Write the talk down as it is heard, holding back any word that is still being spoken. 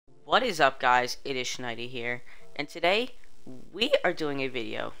What is up, guys? It is Schneidy here, and today we are doing a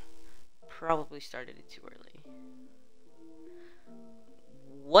video. Probably started it too early.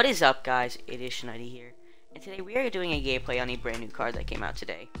 What is up, guys? It is Schneidy here, and today we are doing a gameplay on a brand new card that came out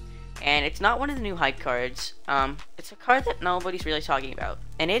today. And it's not one of the new hype cards. It's a card that nobody's really talking about,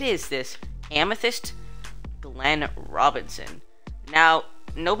 and it is this Amethyst Glenn Robinson. Now,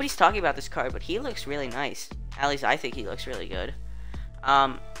 nobody's talking about this card, but he looks really nice. At least I think he looks really good.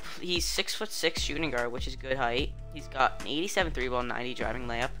 He's 6'6" shooting guard, which is good height. He's got an 87 3-ball, 90 driving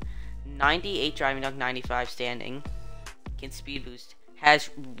layup, 98 driving dunk, 95 standing. Can speed boost.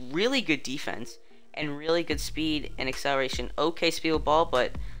 Has really good defense and really good speed and acceleration. Okay speed with ball,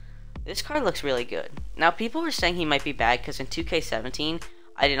 but this card looks really good. Now, people were saying he might be bad because in 2K17,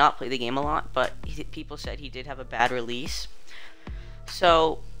 I did not play the game a lot, but people said he did have a bad release.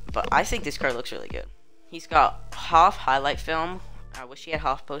 But I think this card looks really good. He's got half highlight film. I wish he had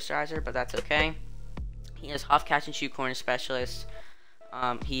half posterizer, but that's okay. He has half catch and shoot corner specialist.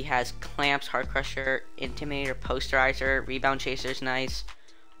 He has clamps, heart crusher, intimidator, posterizer, rebound chaser's nice,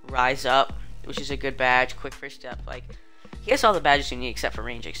 rise up, which is a good badge, quick first step. Like, he has all the badges you need except for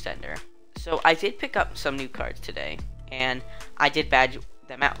range extender. So I did pick up some new cards today, and I did badge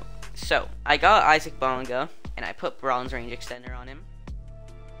them out. So I got Isaac Bonga, and I put bronze range extender on him.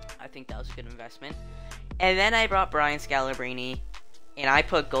 I think that was a good investment. And then I brought Brian Scalabrine, and I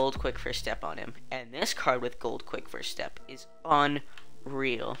put gold quick first step on him. And this card with gold quick first step is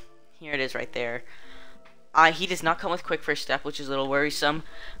unreal. Here it is right there. He does not come with quick first step, which is a little worrisome.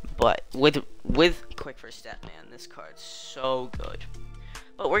 But with quick first step, man, this card's so good.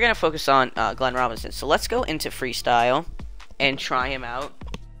 But we're going to focus on Glenn Robinson. So let's go into freestyle and try him out.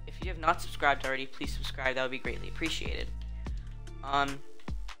 If you have not subscribed already, please subscribe. That would be greatly appreciated. But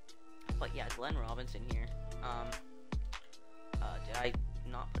yeah, Glenn Robinson here. Did I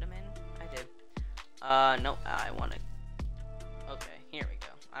not put him in? I did. No, I want to. Okay, here we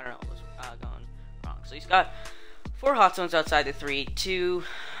go. I don't know what was going wrong. So he's got 4 hot zones outside the 3, 2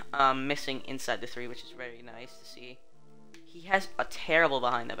 missing inside the 3, which is very nice to see. He has a terrible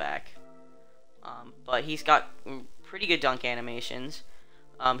behind the back, but he's got pretty good dunk animations.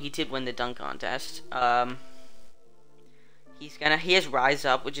 He did win the dunk contest. He has rise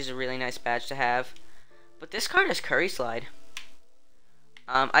up, which is a really nice badge to have. But this card has curry slide.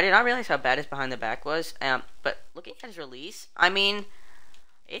 I did not realize how bad his behind the back was. But looking at his release, I mean,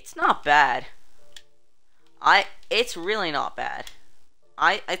 it's not bad. It's really not bad.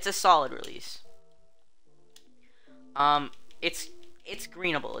 It's a solid release. It's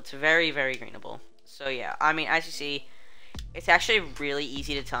greenable. It's very, very greenable. So yeah, I mean, as you see, it's actually really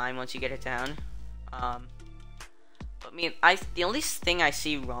easy to time once you get it down. But I mean, the only thing I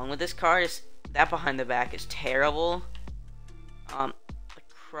see wrong with this card is that behind the back is terrible.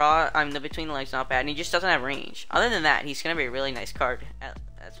 The between the legs not bad, and he just doesn't have range. Other than that, he's gonna be a really nice card.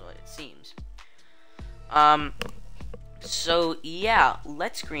 That's what it seems. So yeah,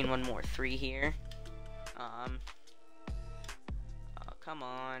 let's green one more 3 here. Oh, come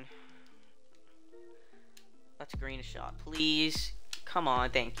on. Let's green a shot, please. Come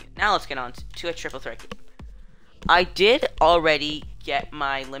on, thank you. Now let's get on to a triple threat game. I did already get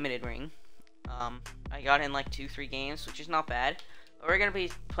my limited ring. I got in like 2-3 games, which is not bad. But we're gonna be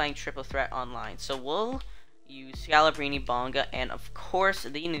playing triple threat online, so we'll use Scalabrine, Bonga, and of course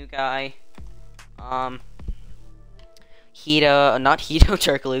the new guy, not Hito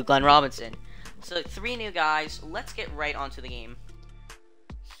Turkoglu, Glenn Robinson. So 3 new guys. Let's get right onto the game.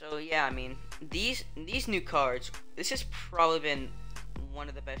 So yeah, I mean, these new cards. This has probably been one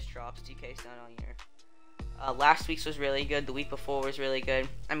of the best drops 2K's done all year. Last week's was really good. The week before was really good.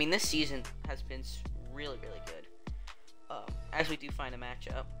 I mean, this season has been really, really good. As we do find a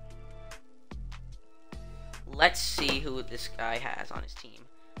matchup. Let's see who this guy has on his team.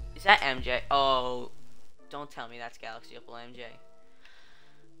 Is that MJ? Oh, don't tell me that's Galaxy Opal MJ.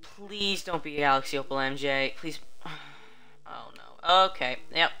 Please don't be Galaxy Opal MJ. Please. Oh no. Okay.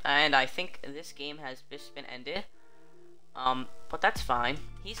 Yep. And I think this game has just been ended. But that's fine.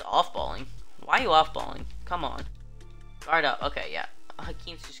 He's off-balling. Why are you off-balling? Come on. Guard up. Okay, yeah.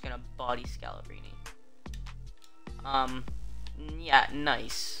 Hakeem's just gonna body Scalabrine. Yeah,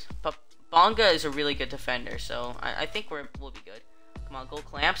 nice. But Bonga is a really good defender, so I think we'll be good. Come on, gold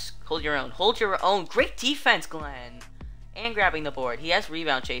clamps. Hold your own. Hold your own. Great defense, Glenn. And grabbing the board. He has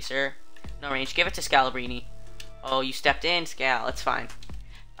rebound chaser. No range. Give it to Scalabrine. Oh, you stepped in, Scal. It's fine.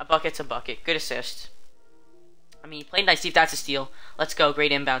 A bucket's a bucket. Good assist. I mean, he played nice. See if that's a steal. Let's go.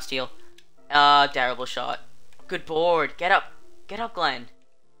 Great inbound steal. Terrible shot. Good board. Get up. Get up, Glenn.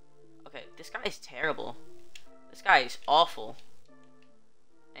 Okay, this guy is terrible. This guy is awful.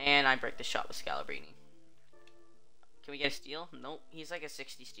 And And I break the shot with Scalabrini. Can we get a steal? Nope. He's like a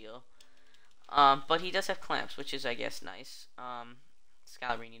 60 steal. But he does have clamps, which is, I guess, nice.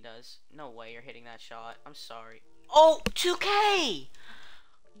 Scalabrini does. No way you're hitting that shot. I'm sorry. Oh, 2K!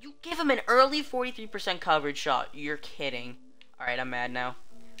 You give him an early 43% coverage shot. You're kidding. Alright, I'm mad now.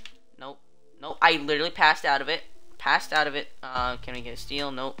 Nope. Nope. I literally passed out of it. Passed out of it. Can we get a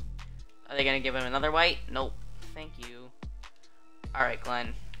steal? Nope. Are they going to give him another white? Nope. Thank you. Alright,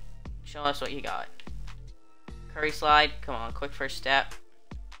 Glenn. Show us what you got. Curry slide. Come on. Quick first step.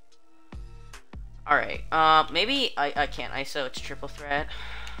 Alright. Maybe I can't ISO. It's triple threat.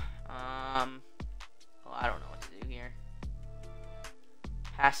 Well, I don't know what to do here.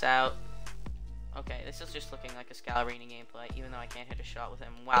 Pass out. Okay, this is just looking like a Scalabrini gameplay, even though I can't hit a shot with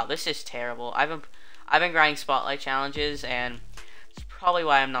him. Wow, this is terrible. I've been grinding spotlight challenges, and it's probably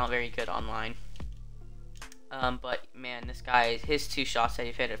why I'm not very good online. But man, this guy, his 2 shots that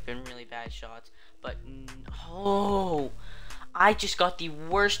he's hit have been really bad shots. But oh, I just got the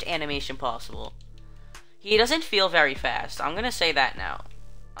worst animation possible. He doesn't feel very fast. I'm gonna say that now.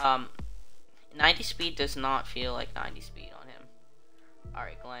 90 speed does not feel like 90 speed on him.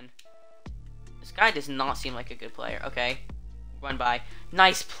 Alright, Glenn. This guy does not seem like a good player. Okay. Run by.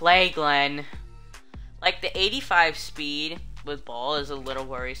 Nice play, Glenn. Like, the 85 speed with ball is a little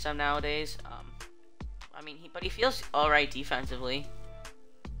worrisome nowadays. I mean, but he feels alright defensively.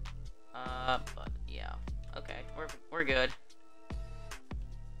 But, yeah. Okay. We're good.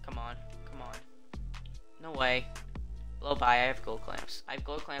 Come on. Come on. No way. Blow by. I have gold clamps. I have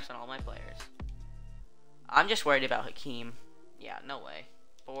gold clamps on all my players. I'm just worried about Hakeem. Yeah, no way.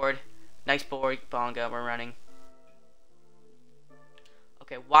 Board. Nice board. Bonga. We're running.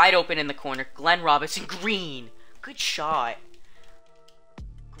 Okay, wide open in the corner. Glenn Robinson. Green. Good shot.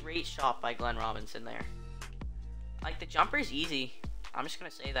 Great shot by Glenn Robinson there. Like, the jumper is easy. I'm just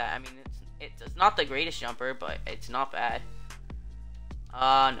going to say that. I mean, it's not the greatest jumper, but it's not bad.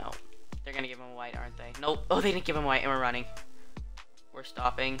 No. They're going to give him a white, aren't they? Nope. Oh, they didn't give him a white, and we're running. We're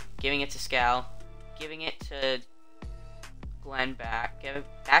stopping. Giving it to Scal. Giving it to Glenn back. Give it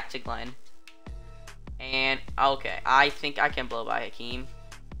back to Glenn. And, okay. I think I can blow by Hakeem.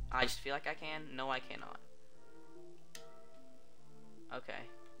 I just feel like I can. No, I cannot. Okay.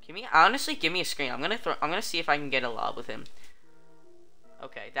 Honestly, give me a screen. I'm gonna see if I can get a lob with him.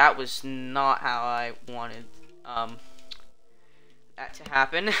 Okay, that was not how I wanted that to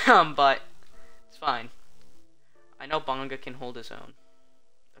happen. But it's fine. I know Bonga can hold his own.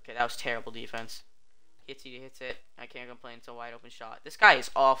 Okay, that was terrible defense. Hits it, hits it. I can't complain. It's a wide open shot. This guy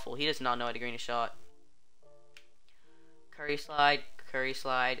is awful. He does not know how to green a shot. Curry slide, Curry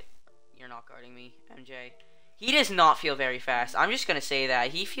slide. You're not guarding me, MJ. He does not feel very fast. I'm just gonna say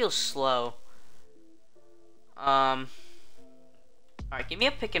that. He feels slow. Alright, give me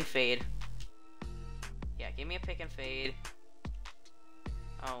a pick and fade. Yeah, give me a pick and fade.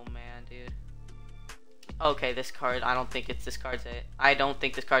 Oh man, dude. Okay, this card. I don't think it's this card's it. I don't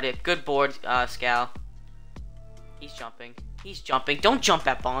think this card it. Good board, Scal. He's jumping. He's jumping. Don't jump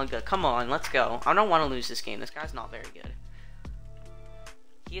at Bonga. Come on, let's go. I don't want to lose this game. This guy's not very good.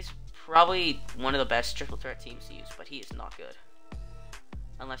 He is probably one of the best triple threat teams to use, but he is not good.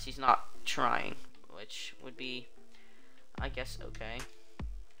 Unless he's not trying, which would be, I guess, okay.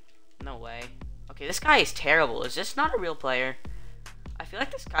 No way. Okay, this guy is terrible. Is this not a real player? I feel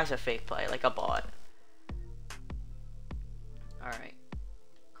like this guy's a fake player, like a bot. Alright.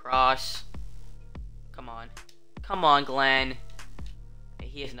 Cross. Come on. Come on, Glenn.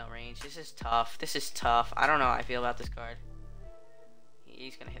 He has no range. This is tough. This is tough. I don't know how I feel about this card.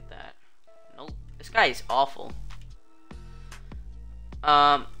 He's gonna hit that. Nope. This guy is awful.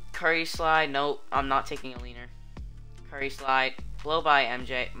 Curry slide. Nope. I'm not taking a leaner. Curry slide. Blow by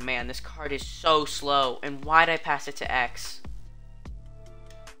MJ. Man, this card is so slow. And why'd I pass it to X?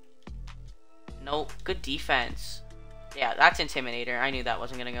 Nope. Good defense. Yeah, that's Intimidator. I knew that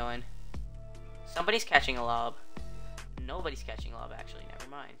wasn't gonna go in. Somebody's catching a lob. Nobody's catching a lob, actually.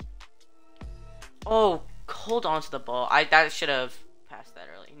 Never mind. Oh, hold on to the ball. That should have passed that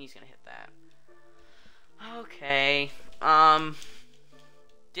early, and he's gonna hit that. Okay.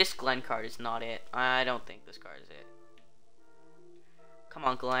 This Glenn card is not it. I don't think this card is it. Come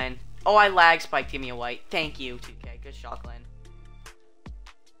on, Glenn. Oh, I lag spiked. Give me a white. Thank you, 2K. Good shot, Glenn.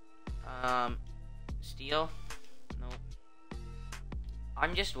 Steal? Nope.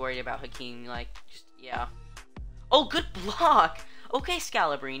 I'm just worried about Hakeem. Like, just, yeah. Oh, good block. Okay,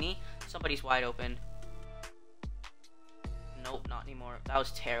 Scalabrini. Somebody's wide open. Nope, not anymore. That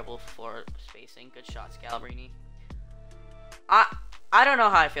was terrible floor spacing. Good shot, Scalabrini. I don't know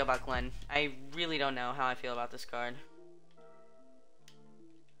how I feel about Glenn. I really don't know how I feel about this card.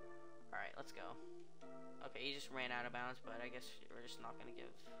 let's go. Okay, he just ran out of bounds, but I guess we're just not gonna give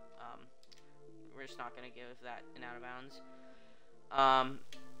that an out of bounds.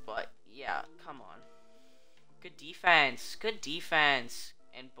 But yeah, come on. Good defense. Good defense.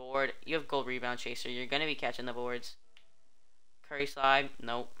 And board. You have gold rebound chaser. You're gonna be catching the boards. Curry slide.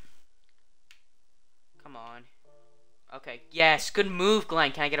 Nope. Come on. Okay. Yes. Good move,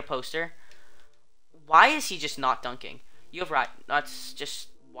 Glenn. Can I get a poster? Why is he just not dunking? You have right. That's just.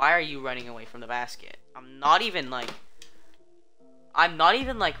 Why are you running away from the basket? I'm not even like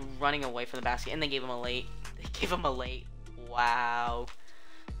running away from the basket. And they gave him a late. They gave him a late. Wow.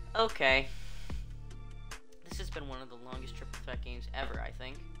 Okay. This has been one of the longest triple threat games ever, I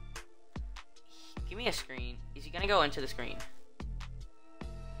think. Give me a screen. Is he gonna go into the screen?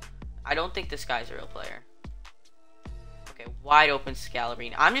 I don't think this guy's a real player. Okay, wide open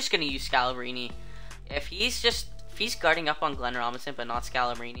Scalabrine. I'm just gonna use Scalabrine. If he's guarding up on Glenn Robinson but not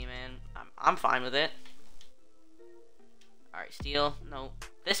Scalabrine, man, I'm fine with it. Alright, steal. No.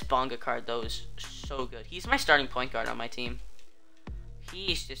 This Bonga card though is so good. He's my starting point guard on my team.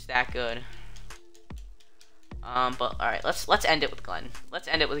 He's just that good. But alright, let's end it with Glenn. Let's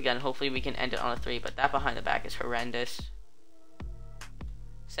end it with Glenn. Hopefully we can end it on a 3, but that behind the back is horrendous.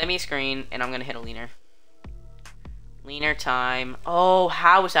 Send me a screen, and I'm gonna hit a leaner. Leaner time. Oh,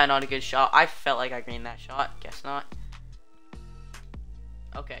 how was that not a good shot? I felt like I greened that shot. Guess not.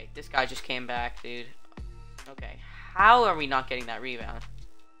 Okay, this guy just came back, dude. Okay, how are we not getting that rebound?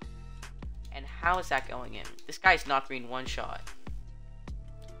 And how is that going in? This guy's not green one shot.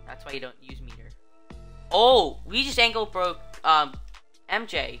 That's why you don't use meter. Oh, we just angle broke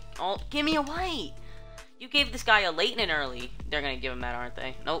MJ. Oh, give me a white. You gave this guy a late and an early. They're gonna give him that, aren't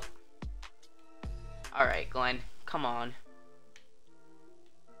they? Nope. Alright, Glenn. Come on.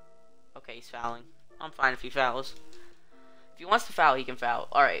 Okay, he's fouling. I'm fine if he fouls. If he wants to foul, he can foul.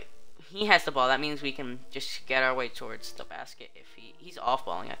 Alright. He has the ball. That means we can just get our way towards the basket. If he's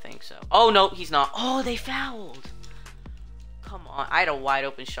off-balling, I think so. Oh, no, he's not. Oh, they fouled. Come on. I had a wide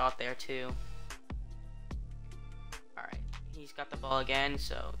open shot there, too. Alright. He's got the ball again,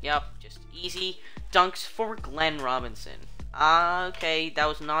 so, yep. Just easy dunks for Glenn Robinson. Okay, that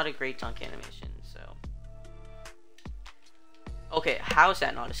was not a great dunk animation, so. Okay, how is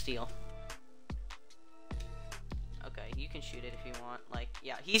that not a steal? Okay, you can shoot it if you want. Like,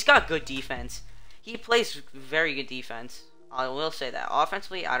 yeah, he's got good defense. He plays very good defense. I will say that.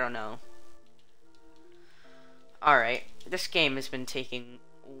 Offensively, I don't know. Alright, this game has been taking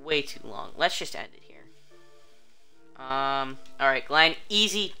way too long. Let's just end it here. Alright, Glenn,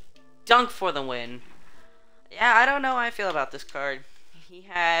 easy dunk for the win. Yeah, I don't know how I feel about this card. He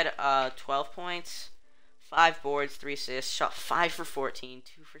had 12 points, 5 boards, 3 assists, shot 5 for 14,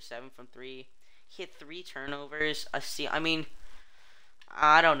 2 for 7 from 3. He had 3 turnovers, a steal. I mean,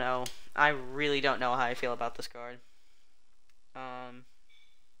 I don't know. I really don't know how I feel about this card.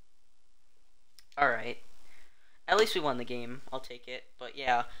 Alright. At least we won the game. I'll take it. But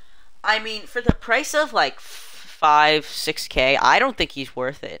yeah. I mean, for the price of like 5, 6K, I don't think he's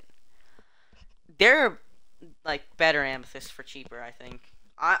worth it. There are like better amethysts for cheaper, I think.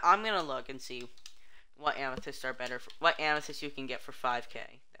 I'm gonna look and see what amethysts are better for, what amethysts you can get for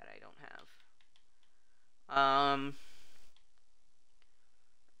 5K that I don't have.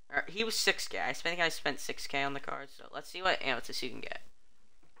 He was 6K. I think I spent 6K on the cards, so let's see what amethysts you can get.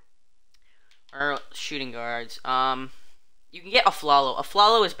 Or shooting guards. You can get a Flalo. A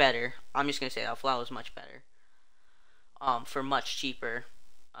Flalo is better. I'm just gonna say that a Flalo is much better. For much cheaper.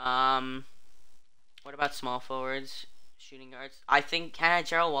 What about small forwards? Shooting guards? I think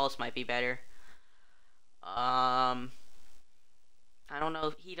Gerald Wallace might be better. I don't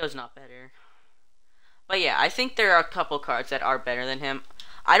know. Hito's not better. But yeah, I think there are a couple cards that are better than him.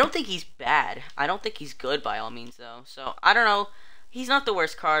 I don't think he's bad. I don't think he's good by all means, though. So, I don't know. He's not the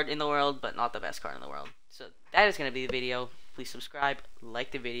worst card in the world, but not the best card in the world. So, that is going to be the video. Please subscribe,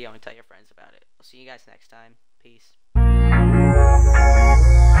 like the video, and tell your friends about it. I'll see you guys next time. Peace.